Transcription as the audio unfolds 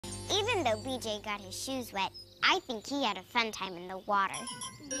Even though BJ got his shoes wet, I think he had a fun time in the water.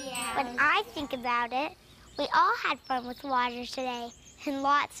 Yeah. When I think about it, we all had fun with water today, in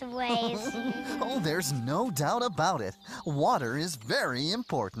lots of ways. Oh, there's no doubt about it. Water is very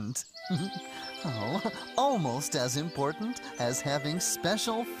important. Oh, almost as important as having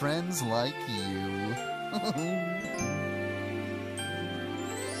special friends like you.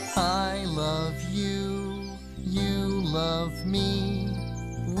 I love you, you love me.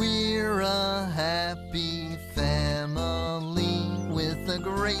 We're a happy family with a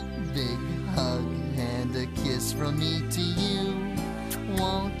great big hug and a kiss from me to you.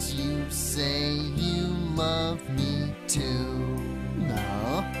 Won't you say you love me too?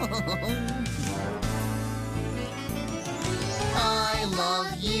 No. I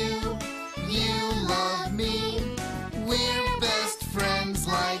love you, you love me. We're best friends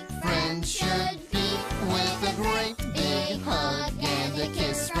like friends should be. With a great big hug and a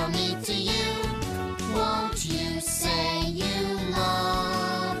kiss from me to you. Won't you say you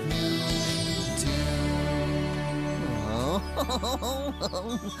love me too?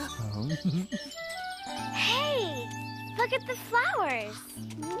 Hey, look at the flowers.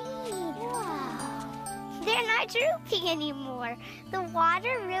 Wow. They're not drooping anymore. The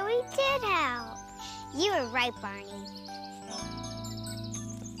water really did help. You were right, Barney.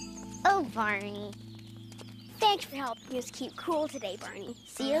 Oh, Barney. Thanks for helping us keep cool today, Barney.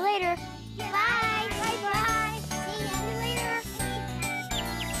 See you later. Bye. Bye-bye.